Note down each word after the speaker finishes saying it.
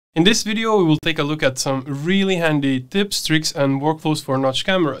In this video, we will take a look at some really handy tips, tricks, and workflows for notch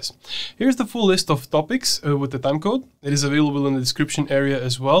cameras. Here's the full list of topics with the timecode. It is available in the description area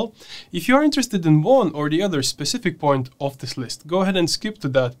as well. If you are interested in one or the other specific point of this list, go ahead and skip to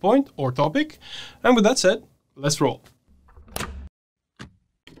that point or topic. And with that said, let's roll.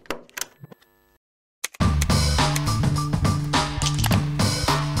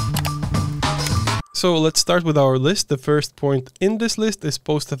 So let's start with our list. The first point in this list is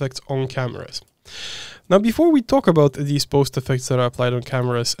post effects on cameras. Now, before we talk about these post effects that are applied on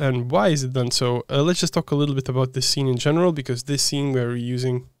cameras and why is it done so, let's just talk a little bit about this scene in general, because this scene we're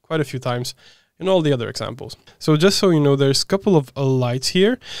using quite a few times in all the other examples. So just so you know, there's a couple of lights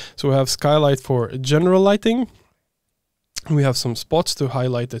here. So we have skylight for general lighting. We have some spots to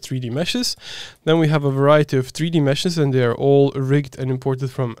highlight the 3D meshes. Then we have a variety of 3D meshes, and they are all rigged and imported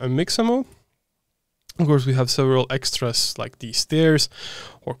from a Mixamo. Of course, we have several extras like these stairs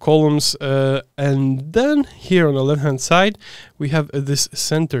or columns. And then here on the left-hand side, we have this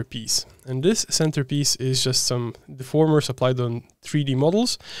centerpiece. And this centerpiece is just some deformers applied on 3D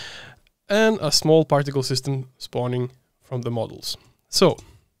models and a small particle system spawning from the models. So,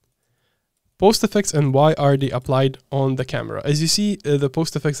 post effects and why are they applied on the camera? As you see, the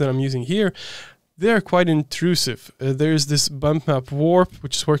post effects that I'm using here, they are quite intrusive. There's this bump map warp,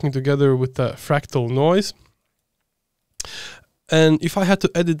 which is working together with the fractal noise. And if I had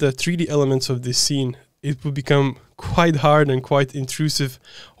to edit the 3D elements of this scene, it would become quite hard and quite intrusive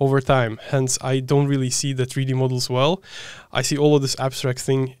over time. Hence, I don't really see the 3D models well. I see all of this abstract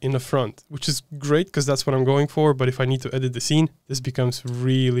thing in the front, which is great because that's what I'm going for. But if I need to edit the scene, this becomes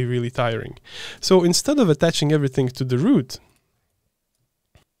really, really tiring. So instead of attaching everything to the root,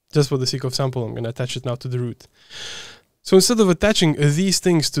 just for the sake of sample, I'm going to attach it now to the root. So instead of attaching these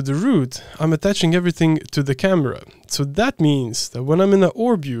things to the root, I'm attaching everything to the camera. So that means that when I'm in the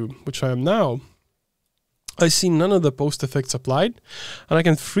orb view, which I am now, I see none of the post effects applied, and I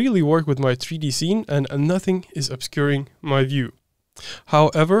can freely work with my 3D scene and nothing is obscuring my view.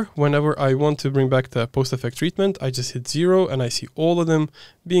 However, whenever I want to bring back the post effect treatment, I just hit 0 and I see all of them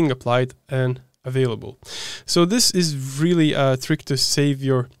being applied and available. So this is really a trick to save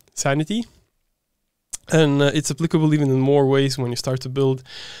your sanity, and it's applicable even in more ways when you start to build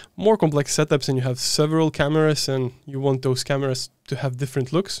more complex setups and you have several cameras and you want those cameras to have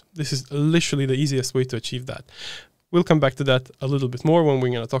different looks. This is literally the easiest way to achieve that. We'll come back to that a little bit more when we're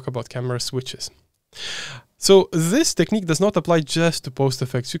going to talk about camera switches. So this technique does not apply just to post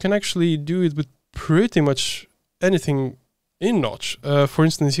effects. You can actually do it with pretty much anything in Notch. For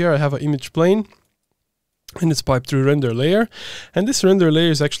instance, here I have an image plane and it's piped through render layer, and this render layer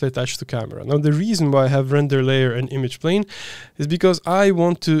is actually attached to camera. Now the reason why I have render layer and image plane is because I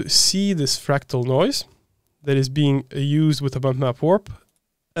want to see this fractal noise that is being used with a bump map warp,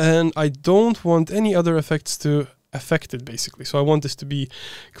 and I don't want any other effects to affect it basically. So I want this to be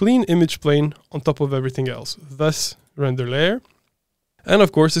clean image plane on top of everything else, thus render layer. And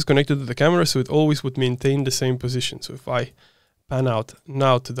of course it's connected to the camera, so it always would maintain the same position. So if I pan out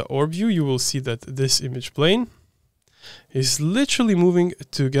now to the orb view, you will see that this image plane is literally moving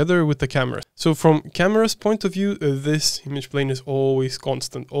together with the camera. So from camera's point of view, this image plane is always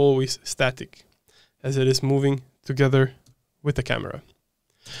constant, always static, as it is moving together with the camera.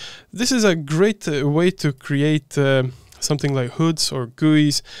 This is a great way to create something like hoods or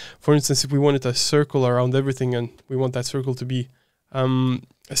GUIs. For instance, if we wanted a circle around everything and we want that circle to be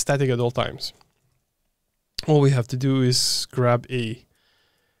static at all times, all we have to do is grab a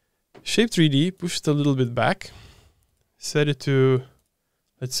shape 3D, push it a little bit back, set it to,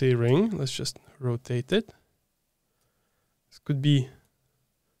 let's say, ring. Let's just rotate it. This could be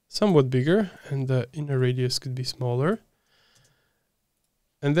somewhat bigger and the inner radius could be smaller.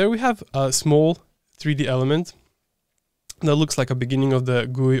 And there we have a small 3D element that looks like a beginning of the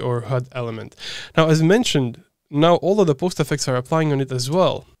GUI or HUD element. Now, as mentioned, now all of the post effects are applying on it as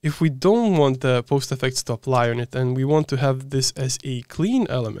well. If we don't want the post effects to apply on it and we want to have this as a clean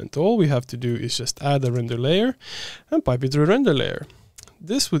element, all we have to do is just add a render layer and pipe it through a render layer.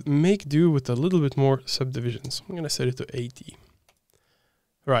 This would make do with a little bit more subdivisions. I'm going to set it to 80.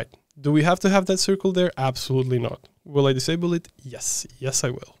 Right. Do we have to have that circle there? Absolutely not. Will I disable it? Yes. Yes,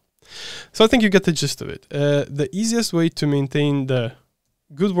 I will. So I think you get the gist of it. The easiest way to maintain the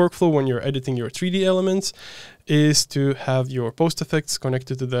good workflow when you're editing your 3D elements is to have your post effects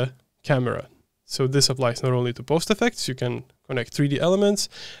connected to the camera. So this applies not only to post effects, you can connect 3D elements,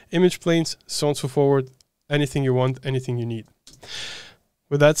 image planes, so on and so forward, anything you want, anything you need.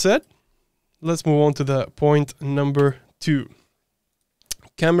 With that said, let's move on to the point number 2.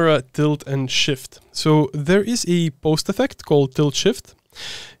 Camera tilt and shift. So there is a post effect called tilt shift.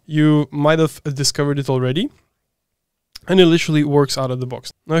 You might have discovered it already, and it literally works out of the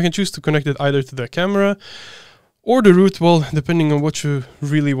box. Now you can choose to connect it either to the camera or the root, well, depending on what you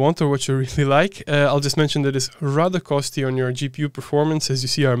really want or what you really like. I'll just mention that it's rather costly on your GPU performance. As you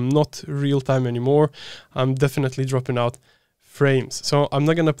see, I'm not real time anymore. I'm definitely dropping out frames. So I'm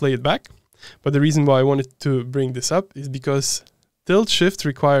not gonna play it back, but the reason why I wanted to bring this up is because tilt shift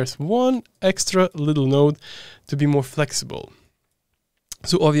requires one extra little node to be more flexible.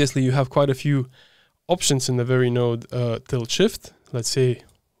 So obviously you have quite a few options in the very node tilt shift. Let's say,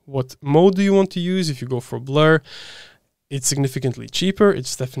 what mode do you want to use? If you go for blur, it's significantly cheaper.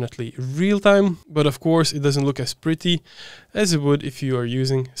 It's definitely real time, but of course it doesn't look as pretty as it would if you are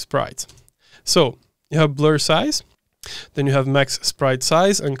using sprites. So you have blur size, then you have max sprite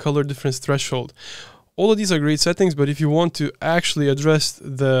size and color difference threshold. All of these are great settings, but if you want to actually address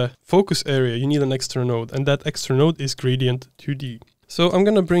the focus area, you need an extra node, and that extra node is gradient 2D. So I'm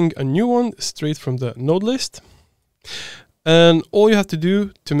gonna bring a new one straight from the node list. And all you have to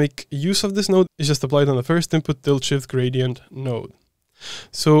do to make use of this node is just apply it on the first input tilt shift gradient node.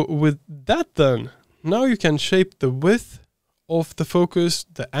 So with that done, now you can shape the width of the focus,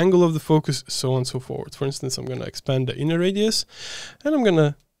 the angle of the focus, so on and so forth. For instance, I'm gonna expand the inner radius and I'm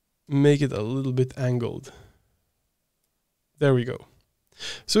gonna make it a little bit angled. There we go.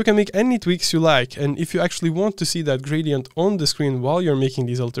 So you can make any tweaks you like, and if you actually want to see that gradient on the screen while you're making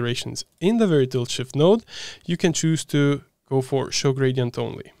these alterations in the very tilt shift node, you can choose to go for show gradient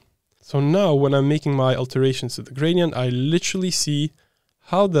only. So now when I'm making my alterations to the gradient, I literally see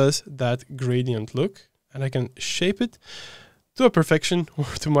how does that gradient look, and I can shape it to a perfection or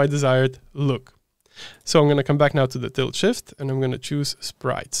to my desired look. So I'm going to come back now to the tilt shift and I'm going to choose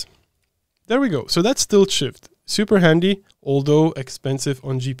sprites. There we go. So that's tilt shift. Super handy, although expensive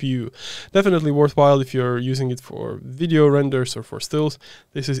on GPU. Definitely worthwhile if you're using it for video renders or for stills.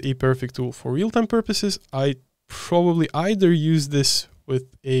 This is a perfect tool for real-time purposes. I probably either use this with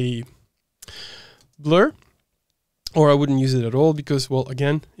a blur or I wouldn't use it at all because, well,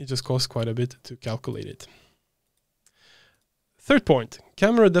 again, it just costs quite a bit to calculate it. Third point,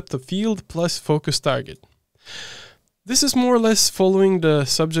 camera depth of field plus focus target. This is more or less following the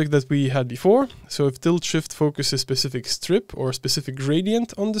subject that we had before. So if tilt shift focuses a specific strip or a specific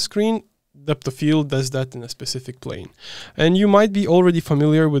gradient on the screen, depth of field does that in a specific plane. And you might be already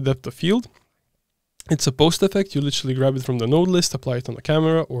familiar with depth of field. It's a post effect. You literally grab it from the node list, apply it on the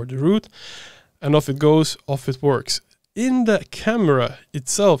camera or the root, and off it goes, off it works. In the camera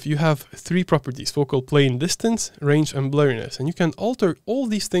itself, you have three properties: focal plane distance, range, and blurriness. And you can alter all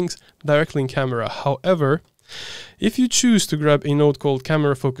these things directly in camera. However, if you choose to grab a node called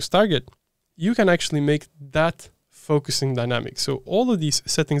camera focus target, you can actually make that focusing dynamic. So all of these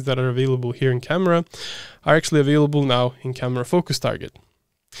settings that are available here in camera are actually available now in camera focus target.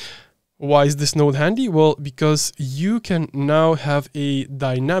 Why is this node handy? Well, because you can now have a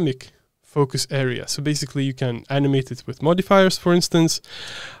dynamic focus area. So basically you can animate it with modifiers, for instance,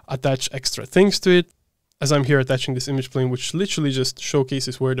 attach extra things to it, as I'm here attaching this image plane, which literally just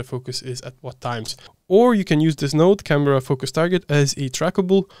showcases where the focus is at what times. Or you can use this node, camera focus target, as a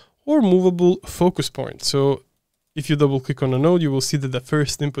trackable or movable focus point. So if you double click on a node, you will see that the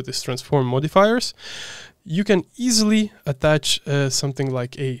first input is transform modifiers. You can easily attach something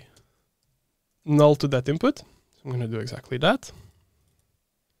like a null to that input. So I'm going to do exactly that.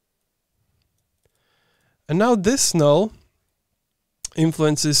 And now this null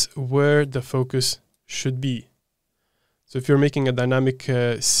influences where the focus should be. So if you're making a dynamic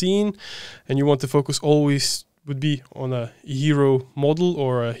scene and you want the focus always would be on a hero model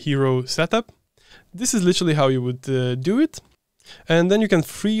or a hero setup, this is literally how you would do it. And then you can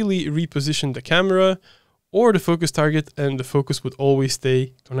freely reposition the camera or the focus target, and the focus would always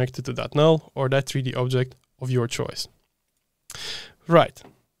stay connected to that null or that 3D object of your choice. Right.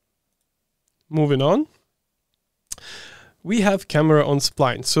 Moving on. We have camera on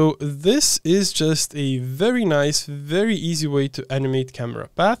spline. So this is just a very nice, very easy way to animate camera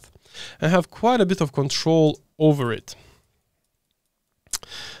path and have quite a bit of control over it.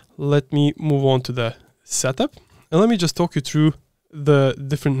 Let me move on to the setup and let me just talk you through the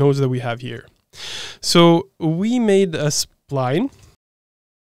different nodes that we have here. So we made a spline.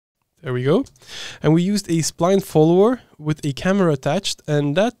 There we go. And we used a spline follower with a camera attached,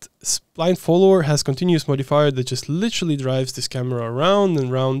 and that spline follower has continuous modifier that just literally drives this camera around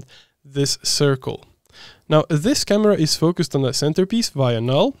and around this circle. Now this camera is focused on the centerpiece via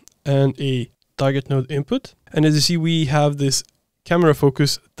null and a target node input. And as you see, we have this camera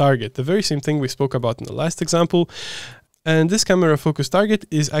focus target, the very same thing we spoke about in the last example. And this camera focus target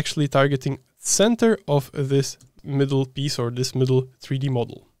is actually targeting center of this middle piece or this middle 3D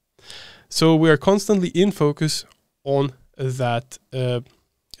model. So we are constantly in focus on that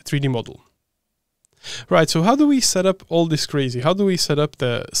 3D model. Right, so how do we set up all this crazy? How do we set up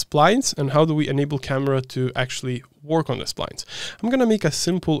the splines, and how do we enable camera to actually work on the splines? I'm going to make a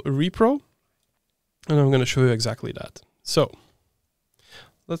simple repro, and I'm going to show you exactly that. So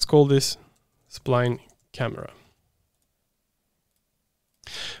let's call this spline camera.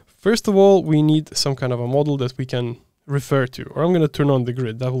 First of all, we need some kind of a model that we can refer to, or I'm going to turn on the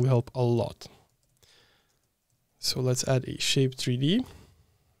grid. That will help a lot. So let's add a shape 3D.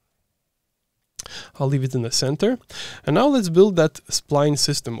 I'll leave it in the center. And now let's build that spline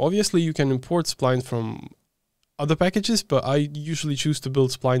system. Obviously, you can import splines from other packages, but I usually choose to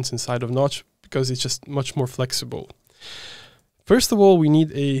build splines inside of Notch because it's just much more flexible. First of all, we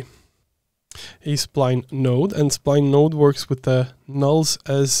need a spline node, and spline node works with the nulls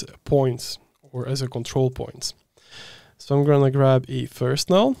as points or as a control points. So I'm going to grab a first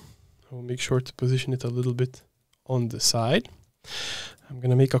null. I'll make sure to position it a little bit on the side. I'm going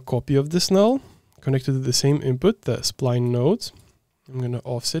to make a copy of this null, connected to the same input, the spline nodes. I'm going to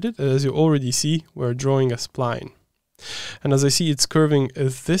offset it. As you already see, we're drawing a spline. And as I see, it's curving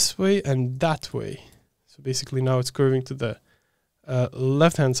this way and that way. So basically now it's curving to the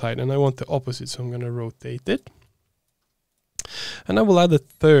left-hand side, and I want the opposite, so I'm going to rotate it. And I will add a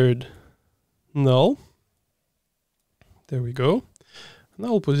third null. There we go. And I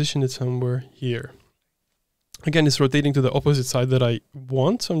will position it somewhere here. Again, it's rotating to the opposite side that I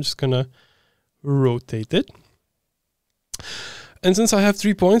want, so I'm just going to rotate it. And since I have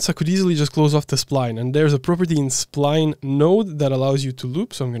 3 points, I could easily just close off the spline. And there's a property in spline node that allows you to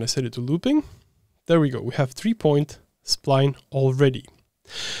loop, so I'm going to set it to looping. There we go. We have 3-point spline already.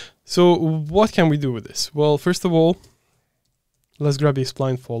 So what can we do with this? Well, first of all, let's grab a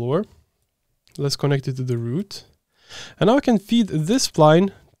spline follower. Let's connect it to the root. And now I can feed this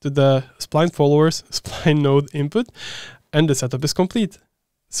spline to the spline follower's spline node input, and the setup is complete.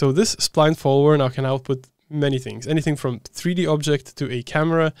 So this spline follower now can output many things, anything from 3D object to a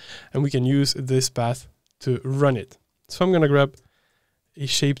camera, and we can use this path to run it. So I'm going to grab a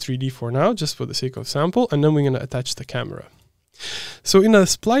shape 3D for now, just for the sake of sample, and then we're going to attach the camera. So in a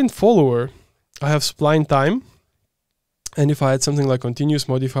spline follower, I have spline time. And if I had something like continuous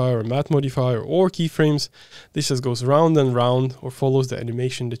modifier or math modifier or keyframes, this just goes round and round or follows the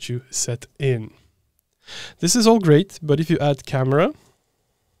animation that you set in. This is all great, but if you add camera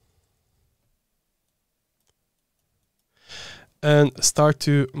and start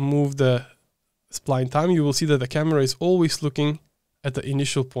to move the spline time, you will see that the camera is always looking at the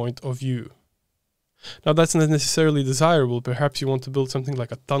initial point of view. Now that's not necessarily desirable. Perhaps you want to build something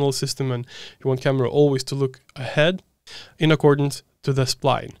like a tunnel system and you want camera always to look ahead in accordance to the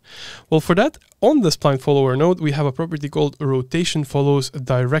spline. Well, for that, on the spline follower node, we have a property called rotation follows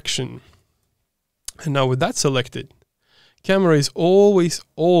direction. And now with that selected, camera is always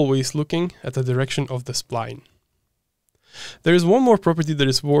looking at the direction of the spline. There is one more property that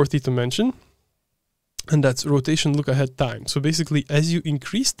is worthy to mention, and that's rotation look ahead time. So basically, as you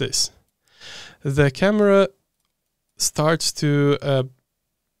increase this, the camera starts to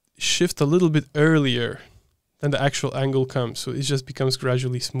shift a little bit earlier than the actual angle comes, so it just becomes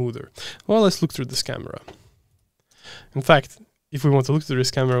gradually smoother. Well, let's look through this camera. In fact, if we want to look through this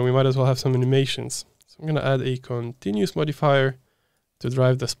camera, we might as well have some animations. So I'm going to add a continuous modifier to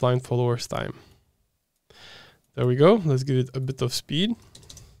drive the spline follower's time. There we go. Let's give it a bit of speed.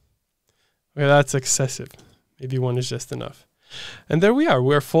 Okay, that's excessive. Maybe 1 is just enough. And there we are.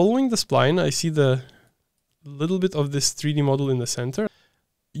 We're following the spline. I see the little bit of this 3D model in the center.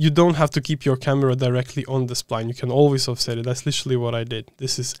 You don't have to keep your camera directly on the spline. You can always offset it. That's literally what I did.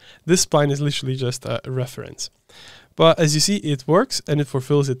 This spline is literally just a reference. But as you see, it works and it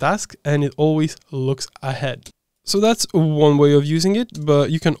fulfills a task and it always looks ahead. So that's one way of using it,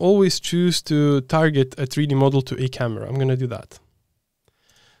 but you can always choose to target a 3D model to a camera. I'm going to do that.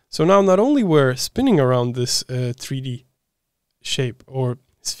 So now not only we're spinning around this 3D shape or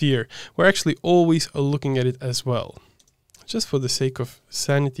sphere, we're actually always looking at it as well. Just for the sake of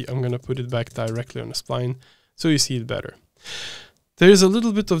sanity, I'm going to put it back directly on the spline so you see it better. There's a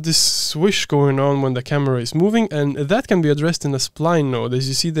little bit of this swish going on when the camera is moving, and that can be addressed in a spline node. As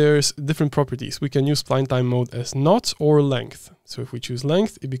you see, there's different properties. We can use spline time mode as knots or length. So if we choose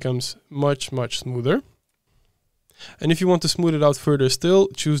length, it becomes much smoother. And if you want to smooth it out further still,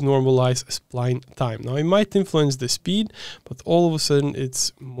 choose normalize spline time. Now it might influence the speed, but all of a sudden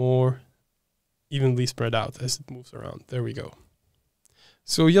it's more evenly spread out as it moves around. There we go.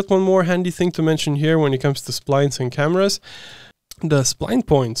 So yet one more handy thing to mention here when it comes to splines and cameras. The spline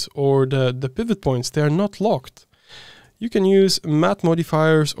points or the pivot points, they are not locked. you can use matte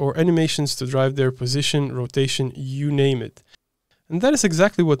modifiers or animations to drive their position, rotation, you name it. And that is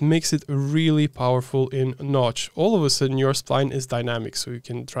exactly what makes it really powerful in Notch. All of a sudden your spline is dynamic, so you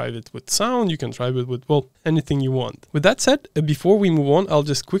can drive it with sound, you can drive it with, well, anything you want. With that said, before we move on, I'll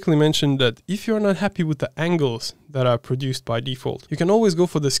just quickly mention that if you're not happy with the angles that are produced by default, you can always go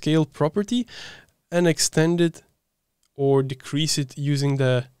for the scale property and extend it or decrease it using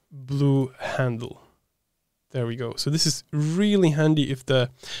the blue handle. There we go. So this is really handy if the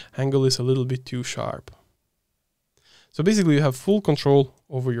angle is a little bit too sharp. So basically you have full control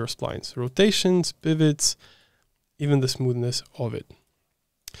over your splines, rotations, pivots, even the smoothness of it.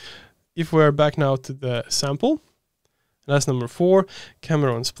 If we're back now to the sample, that's number 4,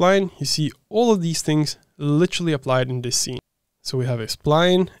 camera on spline, you see all of these things literally applied in this scene. So we have a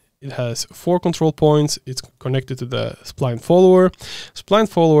spline, it has 4 control points, it's connected to the spline follower. Spline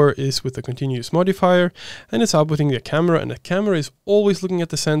follower is with a continuous modifier, and it's outputting the camera, and the camera is always looking at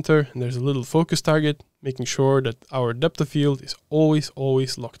the center, and there's a little focus target, making sure that our depth of field is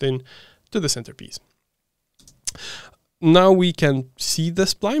always locked in to the centerpiece. Now we can see the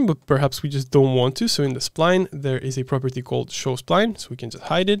spline, but perhaps we just don't want to. So in the spline, there is a property called show spline, so we can just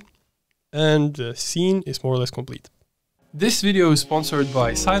hide it, and the scene is more or less complete. This video is sponsored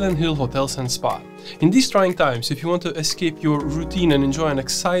by Silent Hill Hotels and Spa. In these trying times, if you want to escape your routine and enjoy an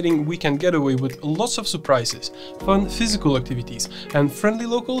exciting weekend getaway with lots of surprises, fun physical activities, and friendly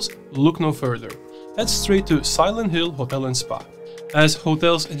locals, look no further. Head straight to Silent Hill Hotel and Spa. As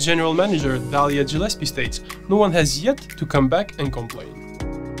hotel's general manager Dalia Gillespie states, no one has yet to come back and complain.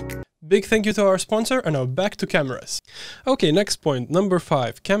 Big thank you to our sponsor, and now back to cameras. Okay, next point, number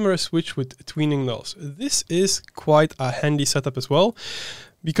 5, camera switch with tweening nulls. This is quite a handy setup as well,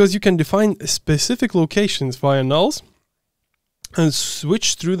 because you can define specific locations via nulls and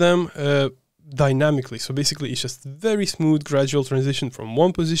switch through them dynamically. So basically it's just very smooth gradual transition from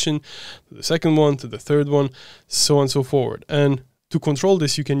one position to the second one to the third one, so on and so forward. And to control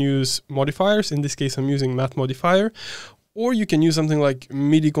this you can use modifiers. In this case I'm using matte modifier, or you can use something like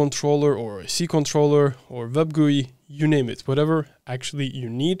Midi controller or a C controller or web GUI, you name it, whatever actually you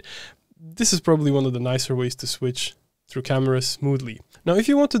need. This is probably one of the nicer ways to switch through cameras smoothly. Now, if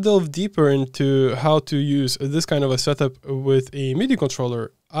you want to delve deeper into how to use this kind of a setup with a Midi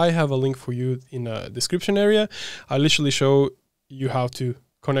controller, I have a link for you in the description area. I literally show you how to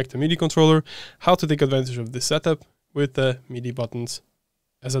connect a Midi controller, how to take advantage of this setup with the Midi buttons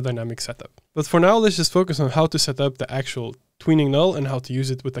as a dynamic setup. But for now, let's just focus on how to set up the actual tweening null and how to use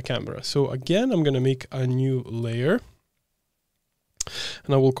it with the camera. So again, I'm going to make a new layer,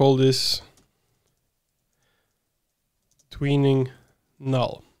 and I will call this tweening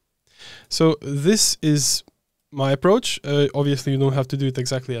null. So this is my approach. Obviously, you don't have to do it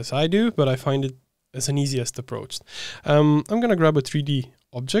exactly as I do, but I find it as an easiest approach. I'm going to grab a 3D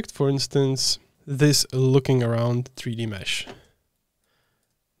object, for instance, this looking around 3D mesh.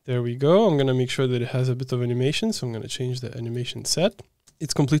 There we go. I'm going to make sure that it has a bit of animation, so I'm going to change the animation set.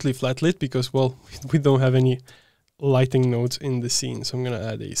 It's completely flat lit because, well, we don't have any lighting nodes in the scene. So I'm going to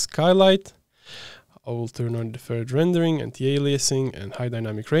add a skylight. I will turn on deferred rendering, anti-aliasing, and high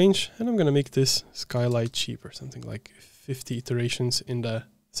dynamic range. And I'm going to make this skylight cheaper, something like 50 iterations in the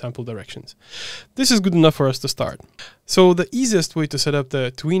sample directions. This is good enough for us to start. So the easiest way to set up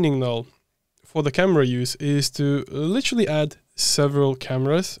the tweening null for the camera use is to literally add several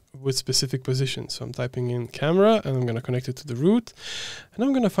cameras with specific positions. So I'm typing in camera and I'm going to connect it to the root, and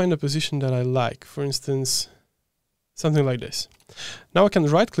I'm going to find a position that I like. For instance, something like this. Now I can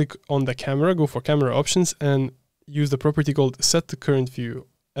right click on the camera, go for camera options, and use the property called set to current view.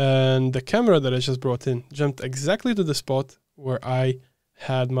 And the camera that I just brought in jumped exactly to the spot where I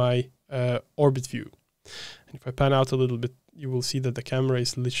had my orbit view. And if I pan out a little bit, you will see that the camera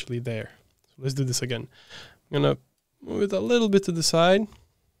is literally there. So let's do this again. I'm going to move it a little bit to the side,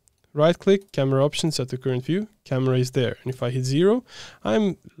 right click, camera options, set to current view, camera is there. And if I hit 0,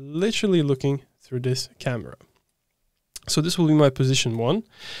 I'm literally looking through this camera. So this will be my position 1.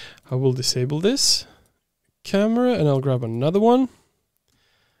 I will disable this camera and I'll grab another one.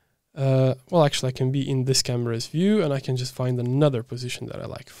 Well, actually I can be in this camera's view and I can just find another position that I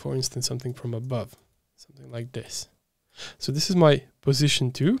like. For instance, something from above, something like this. So this is my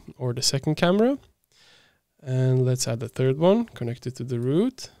position 2, or the second camera. And let's add the third one, connect it to the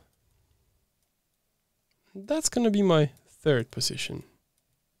root. That's going to be my third position.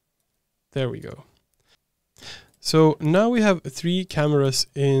 There we go. So now we have 3 cameras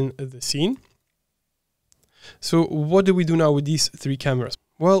in the scene. So what do we do now with these 3 cameras?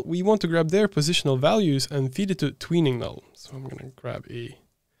 Well, we want to grab their positional values and feed it to tweening null. So I'm going to grab a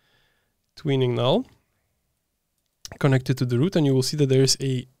tweening null. connected to the root, and you will see that there is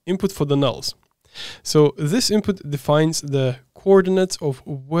a input for the nulls. So this input defines the coordinates of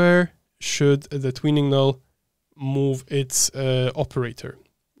where should the tweening null move its operator,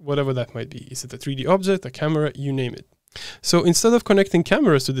 whatever that might be. Is it a 3D object, a camera, you name it. So instead of connecting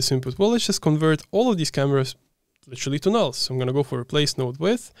cameras to this input, well, let's just convert all of these cameras literally to nulls. So I'm going to go for replace node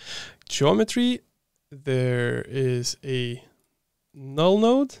with geometry. There is a null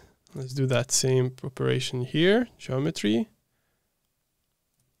node. Let's do that same operation here. Geometry,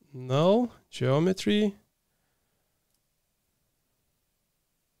 null, geometry,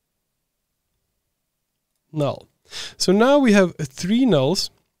 null. So now we have 3 nulls,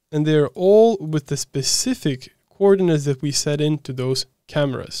 and they're all with the specific coordinates that we set into those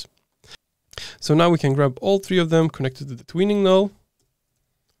cameras. So now we can grab all 3 of them connected to the tweening null,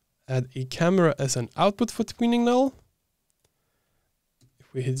 add a camera as an output for tweening null.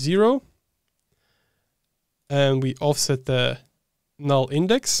 If we hit 0 and we offset the null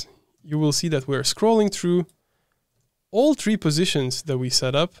index, you will see that we're scrolling through all 3 positions that we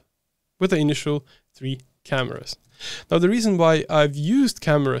set up with the initial 3 cameras. Now, the reason why I've used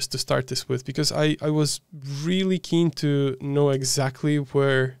cameras to start this with, because I was really keen to know exactly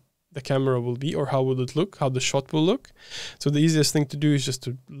where the camera will be or how will it look, how the shot will look. So the easiest thing to do is just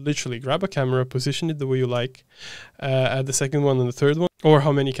to literally grab a camera, position it the way you like, add the second one and the third one, or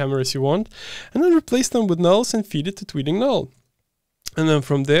how many cameras you want, and then replace them with nulls and feed it to Tweening Null. And then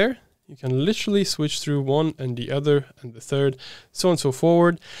from there, you can literally switch through one and the other and the third, so on and so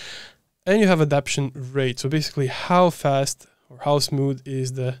forward. And you have adaptation rate. So basically how fast or how smooth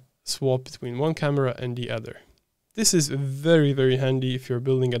is the swap between one camera and the other. This is very, very handy if you're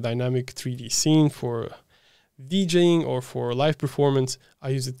building a dynamic 3D scene for VJing or for live performance. I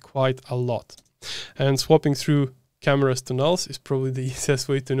use it quite a lot. And swapping through cameras to nulls is probably the easiest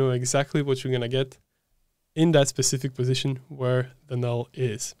way to know exactly what you're going to get in that specific position where the null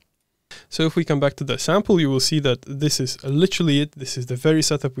is. So if we come back to the sample, you will see that this is literally it. This is the very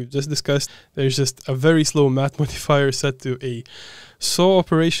setup we've just discussed. There's just a very slow math modifier set to a saw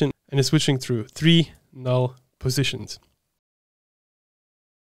operation, and it's switching through 3 null positions.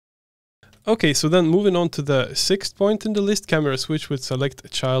 Okay, so then moving on to the 6th point in the list, camera switch with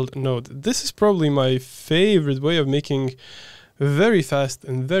select child node. This is probably my favorite way of making very fast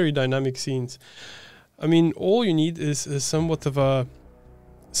and very dynamic scenes. I mean, all you need is somewhat of a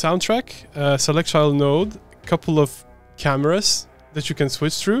soundtrack, select child node, a couple of cameras that you can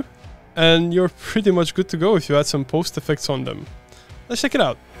switch through, and you're pretty much good to go if you add some post effects on them. Let's check it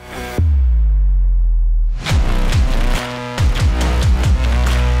out.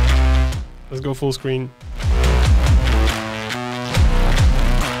 Let's go full screen.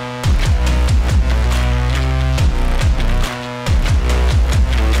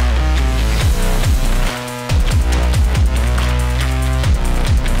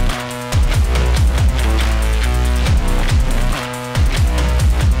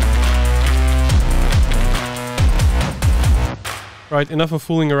 Right, enough of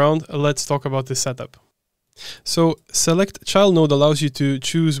fooling around, let's talk about this setup. So select child node allows you to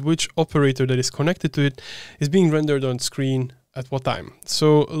choose which operator that is connected to it is being rendered on screen at what time.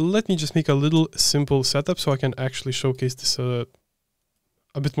 So let me just make a little simple setup so I can actually showcase this a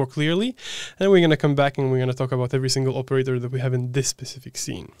bit more clearly. And then we're going to come back and we're going to talk about every single operator that we have in this specific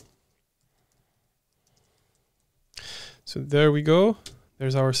scene. So there we go.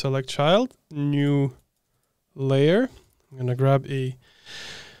 There's our select child, new layer. I'm going to grab a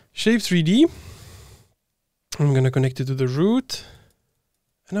shape 3D. I'm going to connect it to the root,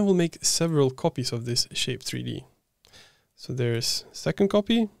 and I will make several copies of this shape 3D. So there's second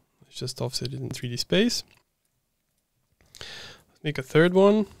copy. Let's just offset it in 3D space. Let's make a third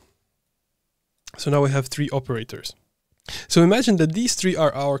one. So now we have 3 operators. So imagine that these 3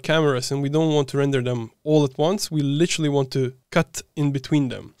 are our cameras and we don't want to render them all at once. We literally want to cut in between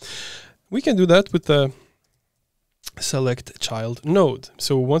them. We can do that with the select child node.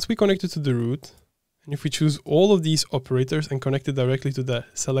 So once we connect it to the root, and if we choose all of these operators and connect it directly to the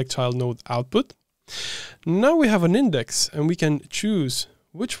select child node output, now we have an index and we can choose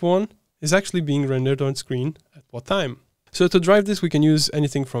which one is actually being rendered on screen at what time. So to drive this, we can use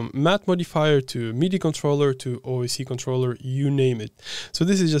anything from math modifier to Midi controller to OSC controller, you name it. So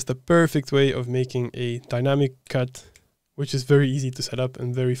this is just a perfect way of making a dynamic cut, which is very easy to set up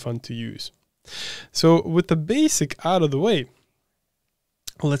and very fun to use. So with the basic out of the way,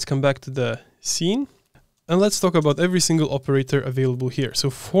 let's come back to the scene and let's talk about every single operator available here. So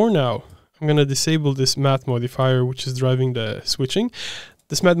for now, I'm going to disable this math modifier, which is driving the switching.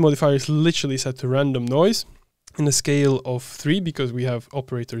 This math modifier is literally set to random noise in a scale of 3 because we have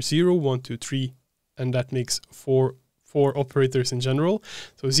operator 0, 1, 2, 3 and that makes four operators in general.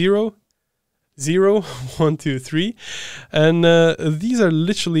 So 0, 0, 1, 2, 3. And these are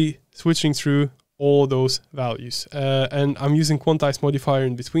literally switching through all those values. And I'm using quantize modifier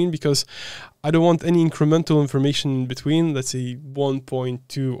in between because I don't want any incremental information in between, let's say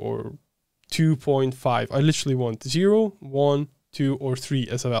 1.2 or 2.5. I literally want 0, 1, 2, or 3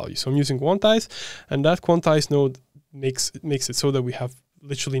 as a value. So I'm using quantize, and that quantize node makes it so that we have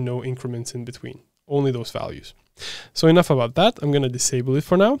literally no increments in between, only those values. So enough about that. I'm going to disable it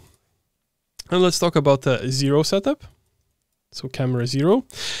for now. And let's talk about the 0 setup. So camera 0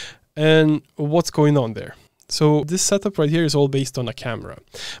 and what's going on there. So this setup right here is all based on a camera,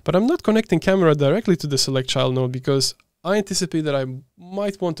 but I'm not connecting camera directly to the select child node because I anticipate that I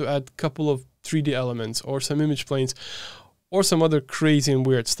might want to add a couple of 3D elements or some image planes or some other crazy and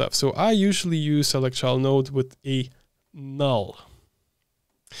weird stuff. So I usually use select child node with a null.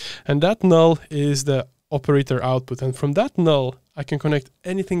 And that null is the operator output. And from that null, I can connect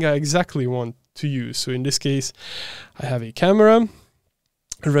anything I exactly want to use. So in this case, I have a camera,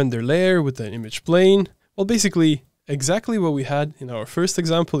 a render layer with an image plane. Well, basically, exactly what we had in our first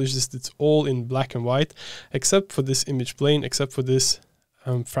example is just it's all in black and white, except for this image plane, except for this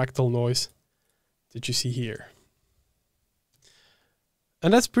fractal noise that you see here.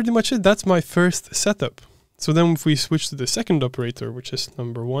 And that's pretty much it. That's my first setup. So then if we switch to the second operator, which is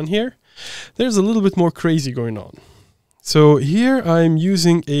number 1 here, there's a little bit more crazy going on. So here I'm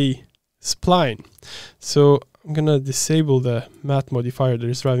using a spline. So I'm going to disable the math modifier that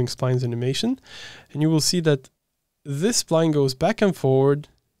is driving splines animation. And you will see that this spline goes back and forward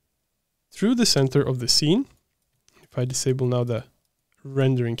through the center of the scene. If I disable now the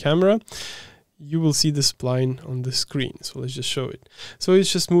rendering camera, you will see the spline on the screen. So let's just show it. So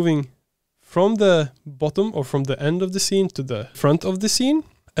it's just moving from the bottom or from the end of the scene to the front of the scene.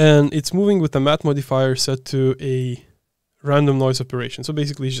 And it's moving with the math modifier set to a random noise operation. So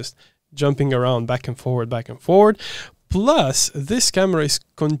basically it's just jumping around back and forward, back and forward. Plus this camera is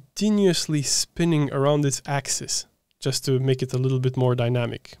continuously spinning around its axis just to make it a little bit more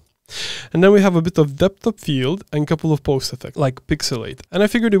dynamic. And then we have a bit of depth of field and a couple of post effects like pixelate. And I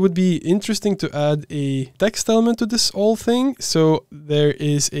figured it would be interesting to add a text element to this whole thing. So there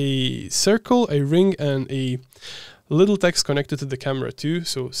is a circle, a ring, and a little text connected to the camera too.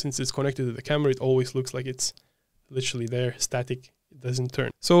 So since it's connected to the camera, it always looks like it's literally there, static, it doesn't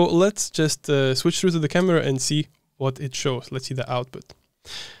turn. So let's just switch through to the camera and see what it shows. Let's see the output.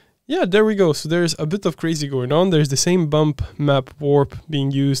 Yeah, there we go. So there's a bit of crazy going on. There's the same bump, map, warp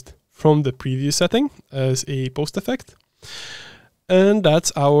being used from the previous setting as a post effect. And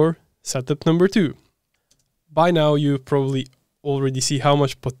that's our setup number 2. By now, you probably already see how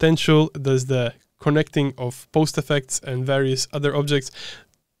much potential does the connecting of post effects and various other objects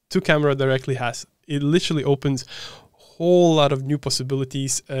to camera directly has. It literally opens a whole lot of new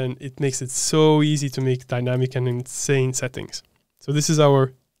possibilities, and it makes it so easy to make dynamic and insane settings. So this is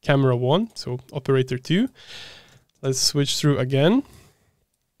our camera 1, so operator 2. Let's switch through again.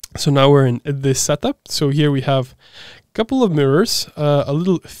 So now we're in this setup. So here we have a couple of mirrors, a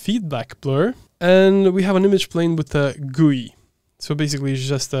little feedback blur, and we have an image plane with a GUI. So basically it's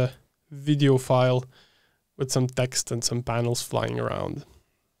just a video file with some text and some panels flying around.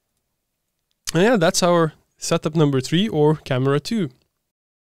 And yeah, that's our setup number 3, or camera 2.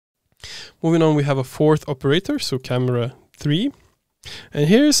 Moving on, we have a 4th operator, so camera 3. And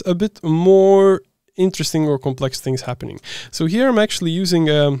here's a bit more interesting or complex things happening. So here I'm actually using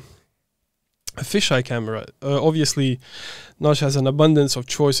a fisheye camera. Obviously, Notch has an abundance of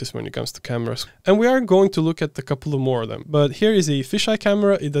choices when it comes to cameras. And we are going to look at a couple of more of them. But here is a fisheye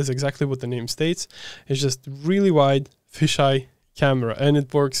camera. It does exactly what the name states. It's just really wide fisheye camera. And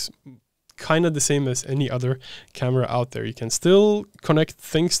it works kind of the same as any other camera out there. You can still connect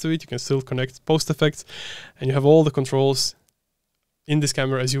things to it. You can still connect post effects. And you have all the controls in this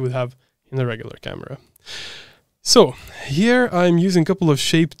camera as you would have in a regular camera. So here I'm using a couple of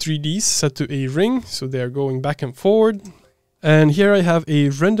shape 3Ds set to a ring, so they are going back and forward. And here I have a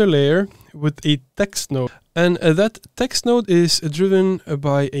render layer with a text node, and that text node is driven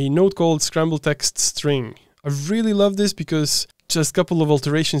by a node called scramble text string. I really love this because just a couple of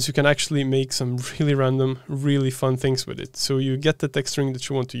alterations, you can actually make some really random, really fun things with it. So you get the text string that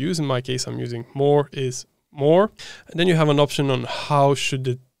you want to use. In my case, I'm using more is more, and then you have an option on how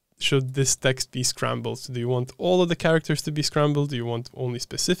should this text be scrambled. So do you want all of the characters to be scrambled? Do you want only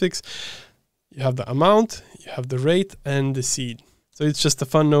specifics? You have the amount, you have the rate, and the seed. So it's just a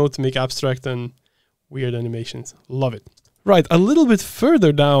fun node to make abstract and weird animations. Love it. Right, a little bit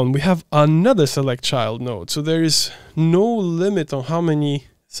further down, we have another select child node. So there is no limit on how many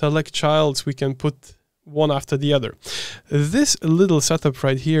select childs we can put one after the other. This little setup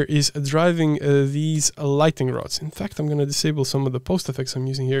right here is driving these lighting rods. In fact, I'm going to disable some of the post effects I'm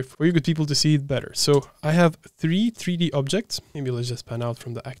using here for you good people to see it better. So I have 3 3D objects. Maybe let's just pan out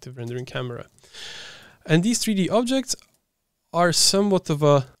from the active rendering camera. And these 3D objects are somewhat of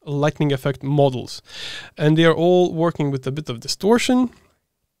a lightning effect models. And they are all working with a bit of distortion.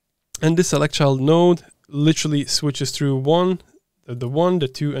 And this select child node literally switches through the 1, the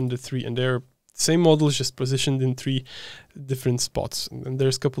 2, and the 3. And they're same models, just positioned in 3 different spots. And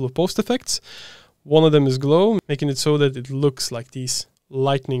there's a couple of post effects. One of them is glow, making it so that it looks like these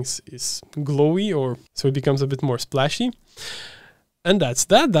lightnings is glowy, or so it becomes a bit more splashy. And that's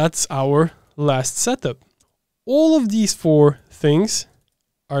that. That's our last setup. All of these 4 things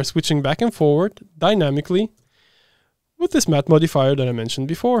are switching back and forward dynamically with this matte modifier that I mentioned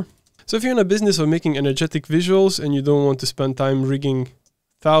before. So if you're in a business of making energetic visuals and you don't want to spend time rigging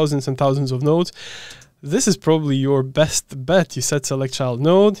thousands and thousands of nodes, this is probably your best bet. You set select child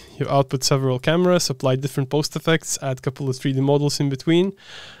node, you output several cameras, apply different post effects, add a couple of 3D models in between,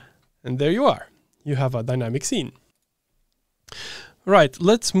 and there you are. You have a dynamic scene. Right,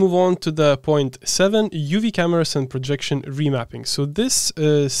 let's move on to the point 7, UV cameras and projection remapping. So this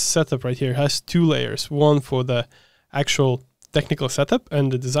setup right here has 2 layers, one for the actual technical setup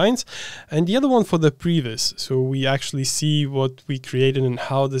and the designs, and the other one for the previs. So we actually see what we created and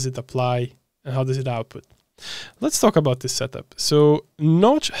how does it apply and how does it output. Let's talk about this setup. So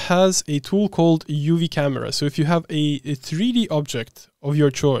Notch has a tool called UV camera. So if you have a 3D object of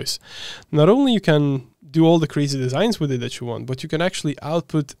your choice, not only you can do all the crazy designs with it that you want, but you can actually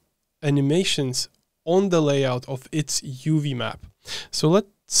output animations on the layout of its UV map. So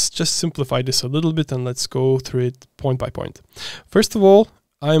let's just simplify this a little bit and let's go through it point by point. First of all,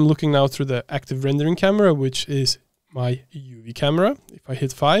 I'm looking now through the active rendering camera, which is my UV camera. If I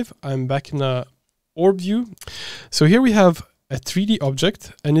hit 5, I'm back in a orb view. So here we have a 3D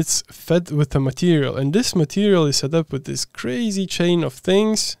object and it's fed with a material, and this material is set up with this crazy chain of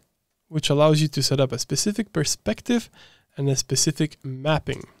things which allows you to set up a specific perspective and a specific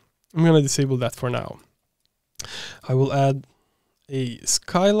mapping. I'm going to disable that for now. I will add a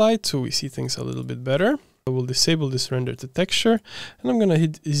skylight so we see things a little bit better. I will disable this render to texture, and I'm going to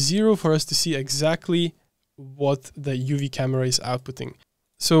hit 0 for us to see exactly what the UV camera is outputting.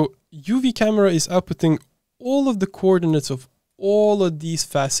 So UV camera is outputting all of the coordinates of all of these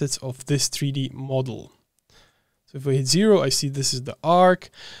facets of this 3D model. So if I hit 0, I see this is the arc,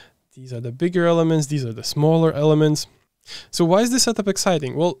 these are the bigger elements, these are the smaller elements. So why is this setup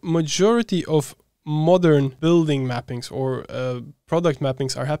exciting? Well, majority of modern building mappings or product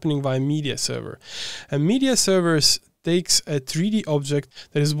mappings are happening via media server. And media servers takes a 3D object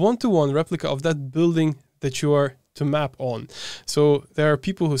that is one-to-one replica of that building that you are to map on. So there are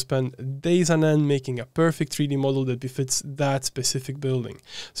people who spend days on end making a perfect 3D model that befits that specific building.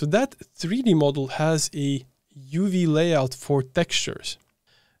 So that 3D model has a UV layout for textures.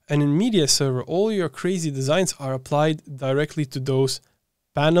 And in media server, all your crazy designs are applied directly to those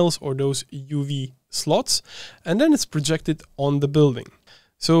panels or those UV slots, and then it's projected on the building.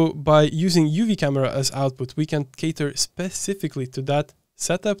 So by using UV camera as output, we can cater specifically to that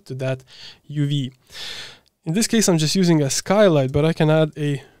setup, to that UV. In this case, I'm just using a skylight, but I can add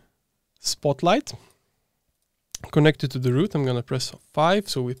a spotlight connected to the root. I'm going to press 5,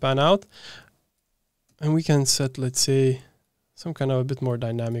 so we pan out, and we can set, let's say, some kind of a bit more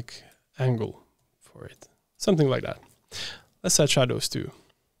dynamic angle for it. Something like that. Let's set shadows too.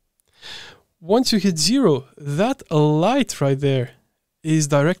 Once you hit 0, that light right there is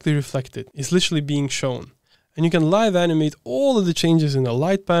directly reflected. It's literally being shown. And you can live animate all of the changes in the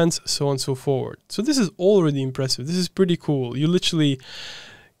light bands, so on and so forward. So this is already impressive. This is pretty cool. You literally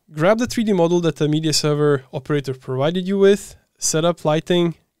grab the 3D model that the media server operator provided you with, set up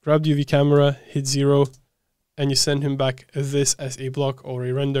lighting, grab the UV camera, hit 0, and you send him back this as a block or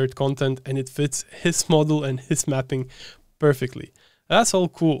a rendered content, and it fits his model and his mapping perfectly. That's all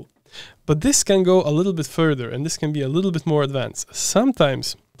cool. But this can go a little bit further, and this can be a little bit more advanced.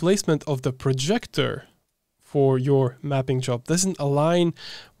 Sometimes placement of the projector for your mapping job doesn't align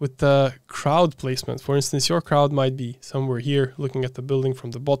with the crowd placement. For instance, your crowd might be somewhere here looking at the building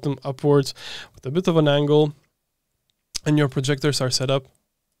from the bottom upwards with a bit of an angle, and your projectors are set up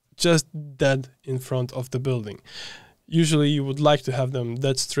just dead in front of the building. Usually you would like to have them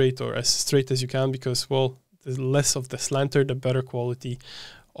dead straight or as straight as you can, because, well, the less of the slanter, the better quality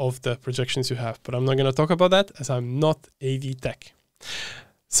of the projections you have. But I'm not going to talk about that as I'm not AV tech.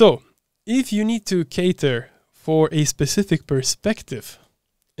 So if you need to cater for a specific perspective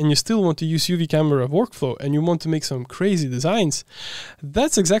and you still want to use UV camera workflow and you want to make some crazy designs,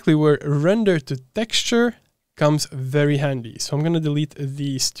 that's exactly where render to texture comes very handy. So I'm going to delete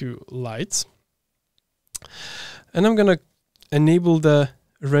these two lights and I'm going to enable the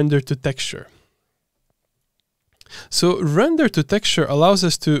render to texture. So render to texture allows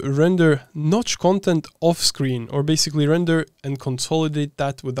us to render notch content off screen, or basically render and consolidate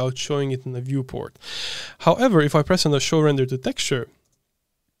that without showing it in the viewport. However, if I press on the show render to texture,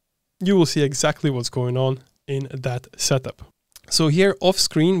 you will see exactly what's going on in that setup. So here off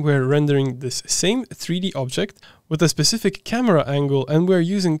screen, we're rendering this same 3D object with a specific camera angle, and we're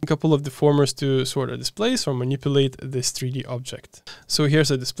using a couple of deformers to sort of displace or manipulate this 3D object. So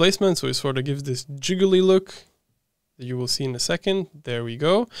here's a displacement, so it sort of gives this jiggly look that you will see in a second. There we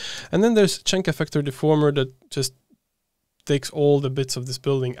go. And then there's chunk effector deformer that just takes all the bits of this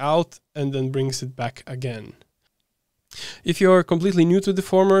building out and then brings it back again. If you're completely new to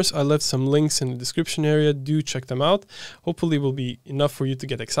deformers, I left some links in the description area. Do check them out. Hopefully it will be enough for you to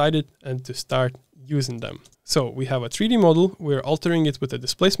get excited and to start using them. So we have a 3D model. We're altering it with a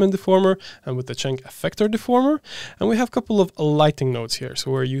displacement deformer and with the chunk effector deformer. And we have a couple of lighting nodes here.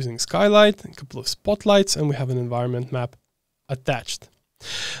 So we're using skylight, a couple of spotlights, and we have an environment map attached.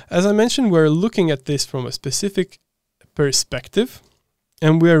 As I mentioned, we're looking at this from a specific perspective,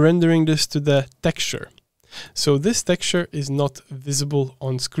 and we're rendering this to the texture. So this texture is not visible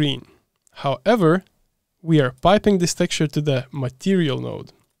on screen. However, we are piping this texture to the material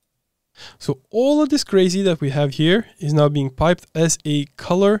node. So all of this crazy that we have here is now being piped as a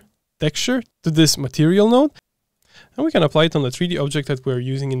color texture to this material node. And we can apply it on the 3D object that we're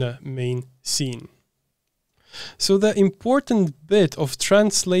using in the main scene. So the important bit of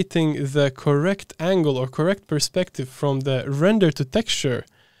translating the correct angle or correct perspective from the render to texture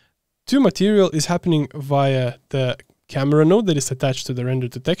to material is happening via the camera node that is attached to the render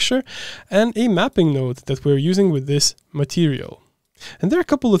to texture and a mapping node that we're using with this material. And there are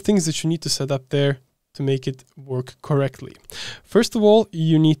a couple of things that you need to set up there to make it work correctly. First of all,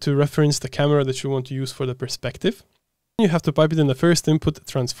 you need to reference the camera that you want to use for the perspective. You have to pipe it in the first input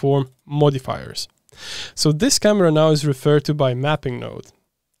transform modifiers. So this camera now is referred to by mapping node.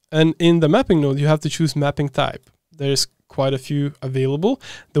 And in the mapping node, you have to choose mapping type. There's quite a few available.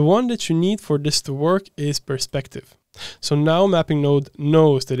 The one that you need for this to work is perspective. So now mapping node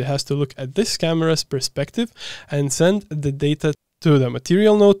knows that it has to look at this camera's perspective and send the data to the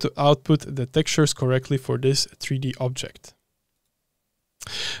material node to output the textures correctly for this 3D object.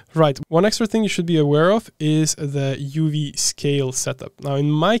 Right, one extra thing you should be aware of is the UV scale setup. Now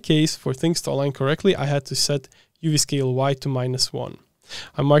in my case, for things to align correctly, I had to set UV scale Y to -1.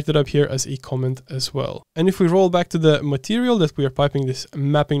 I marked it up here as a comment as well. And if we roll back to the material that we are piping this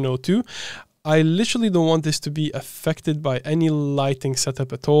mapping node to, I literally don't want this to be affected by any lighting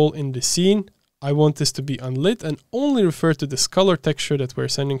setup at all in the scene. I want this to be unlit and only refer to this color texture that we're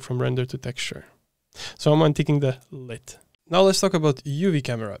sending from render to texture. So I'm unticking the lit. Now let's talk about UV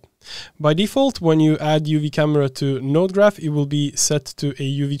camera. By default, when you add UV camera to node graph, it will be set to a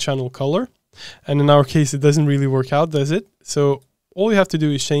UV channel color. And in our case, it doesn't really work out, does it? So all you have to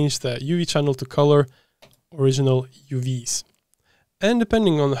do is change the UV channel to color original UVs. And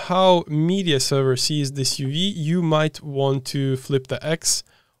depending on how media server sees this UV, you might want to flip the X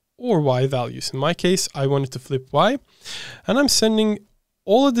or Y values. In my case, I wanted to flip Y, and I'm sending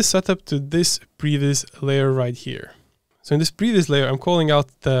all of the setup to this previous layer right here. So in this previous layer, I'm calling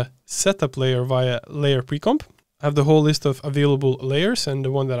out the setup layer via layer precomp. I have the whole list of available layers, and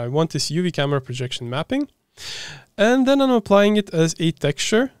the one that I want is UV camera projection mapping. And then I'm applying it as a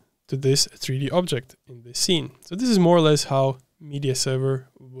texture to this 3D object in this scene. So this is more or less how media server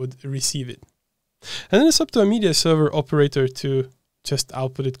would receive it. And then it's up to a media server operator to just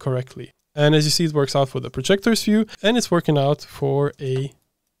output it correctly. And as you see, it works out for the projector's view, and it's working out for a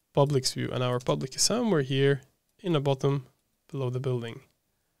public's view. And our public is somewhere here in the bottom below the building.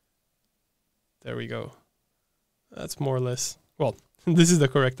 There we go. That's more or less, well, this is the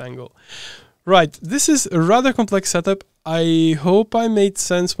correct angle. Right, this is a rather complex setup. I hope I made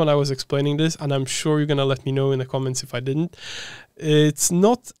sense when I was explaining this, and I'm sure you're gonna let me know in the comments if I didn't. It's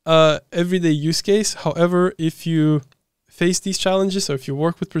not an everyday use case. However, if you face these challenges or if you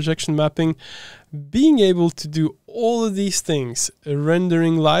work with projection mapping, being able to do all of these things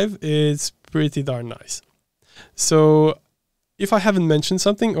rendering live is pretty darn nice. So if I haven't mentioned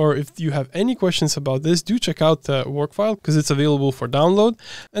something, or if you have any questions about this, do check out the work file because it's available for download,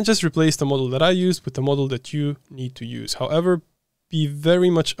 and just replace the model that I used with the model that you need to use. However, be very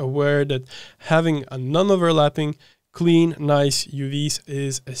much aware that having a non-overlapping clean, nice UVs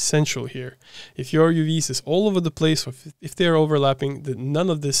is essential here. If your UVs is all over the place, or if they're overlapping, then none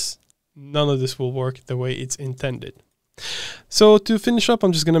of this will work the way it's intended. So to finish up,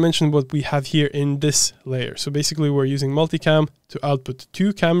 I'm just going to mention what we have here in this layer. So basically we're using multicam to output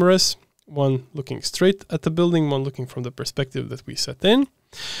 2 cameras, one looking straight at the building, one looking from the perspective that we set in.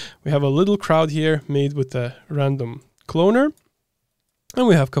 We have a little crowd here made with a random cloner, and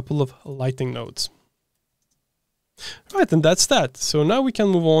we have a couple of lighting nodes. Right, and that's that. So now we can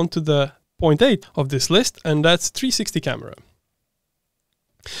move on to the point 8 of this list, and that's 360 camera.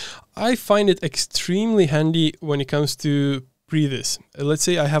 I find it extremely handy when it comes to previs. Let's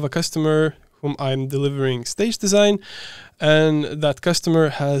say I have a customer whom I'm delivering stage design, and that customer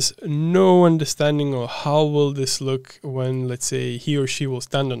has no understanding of how will this look when, let's say, he or she will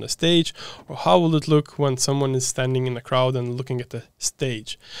stand on a stage, or how will it look when someone is standing in a crowd and looking at the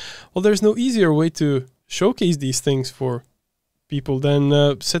stage. Well, there's no easier way to showcase these things for people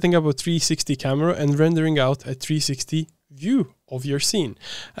than setting up a 360 camera and rendering out a 360 view of your scene.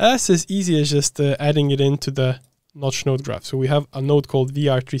 That's as easy as just adding it into the notch node graph. So we have a node called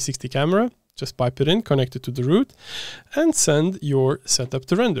VR 360 camera. Just pipe it in, connect it to the root, and send your setup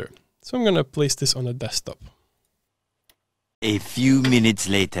to render. So I'm going to place this on a desktop. A few minutes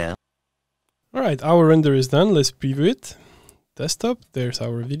later. All right, our render is done. Let's preview it. Desktop, there's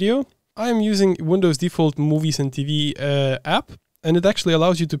our video. I'm using Windows default Movies and TV app, and it actually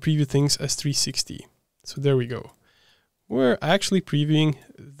allows you to preview things as 360. So there we go. We're actually previewing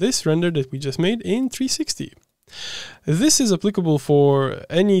this render that we just made in 360. This is applicable for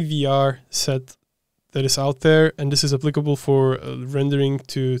any VR set that is out there, and this is applicable for rendering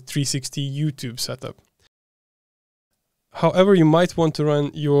to 360 YouTube setup. However, you might want to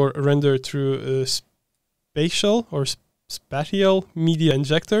run your render through a spatial or spatial media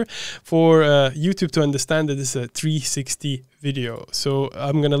injector for YouTube to understand that this is a 360 video. So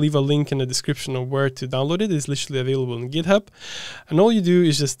I'm going to leave a link in the description of where to download it. It's literally available in GitHub. And all you do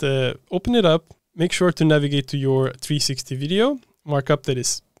is just open it up, make sure to navigate to your 360 video, mark up that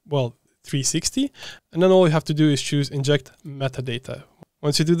is, well, 360, and then all you have to do is choose inject metadata.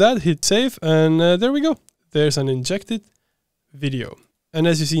 Once you do that, hit save, and there we go. There's an injected video. And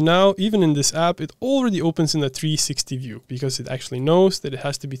as you see now, even in this app, it already opens in a 360 view because it actually knows that it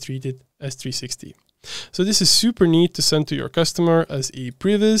has to be treated as 360. So this is super neat to send to your customer as a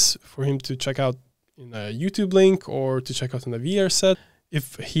previs for him to check out in a YouTube link or to check out on a VR set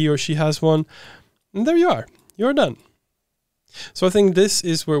if he or she has one. And there you are, you're done. So I think this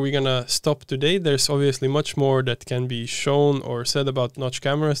is where we're gonna stop today. There's obviously much more that can be shown or said about notch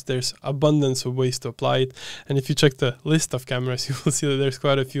cameras. There's abundance of ways to apply it. And if you check the list of cameras, you will see that there's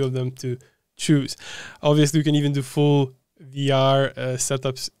quite a few of them to choose. Obviously, you can even do full VR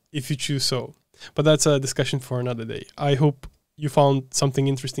setups if you choose so. But that's a discussion for another day. I hope you found something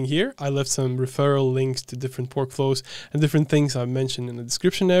interesting here. I left some referral links to different workflows and different things I've mentioned in the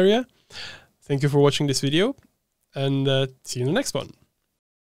description area. Thank you for watching this video, and see you in the next one.